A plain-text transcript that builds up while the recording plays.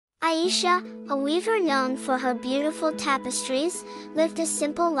Aisha, a weaver known for her beautiful tapestries, lived a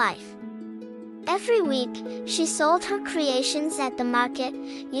simple life. Every week, she sold her creations at the market,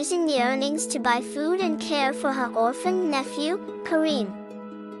 using the earnings to buy food and care for her orphaned nephew, Karim.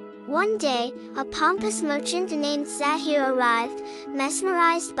 One day, a pompous merchant named Zahir arrived,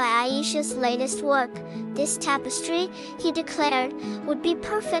 mesmerized by Aisha's latest work. This tapestry, he declared, would be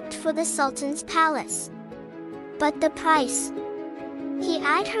perfect for the Sultan's palace. But the price? He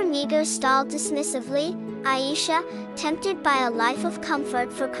eyed her meager stall dismissively. Aisha, tempted by a life of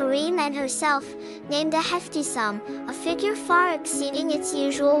comfort for Karim and herself, named a hefty sum, a figure far exceeding its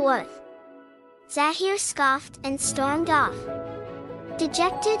usual worth. Zahir scoffed and stormed off.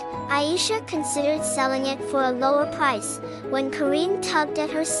 Dejected, Aisha considered selling it for a lower price. When Karim tugged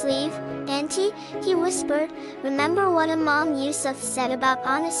at her sleeve, "Auntie," he whispered, "remember what Imam Yusuf said about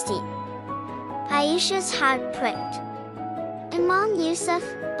honesty." Aisha's heart pricked. Imam Yusuf,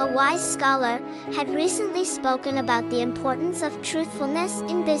 a wise scholar, had recently spoken about the importance of truthfulness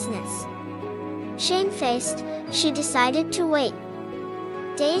in business. Shamefaced, she decided to wait.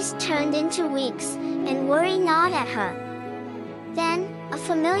 Days turned into weeks, and worry gnawed at her. Then, a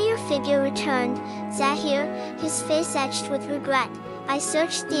familiar figure returned, Zahir, his face etched with regret. "I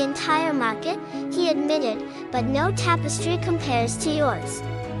searched the entire market," he admitted, "but no tapestry compares to yours.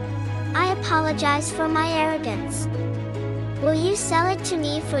 I apologize for my arrogance. Will you sell it to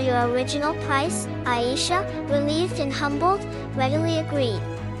me for your original price?" Aisha, relieved and humbled, readily agreed.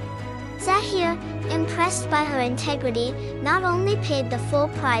 Zahir, impressed by her integrity, not only paid the full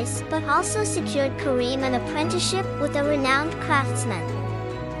price but also secured Karim an apprenticeship with a renowned craftsman.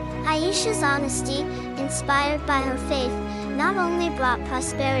 Aisha's honesty, inspired by her faith, not only brought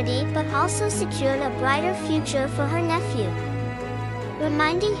prosperity but also secured a brighter future for her nephew,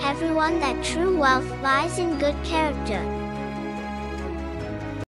 reminding everyone that true wealth lies in good character.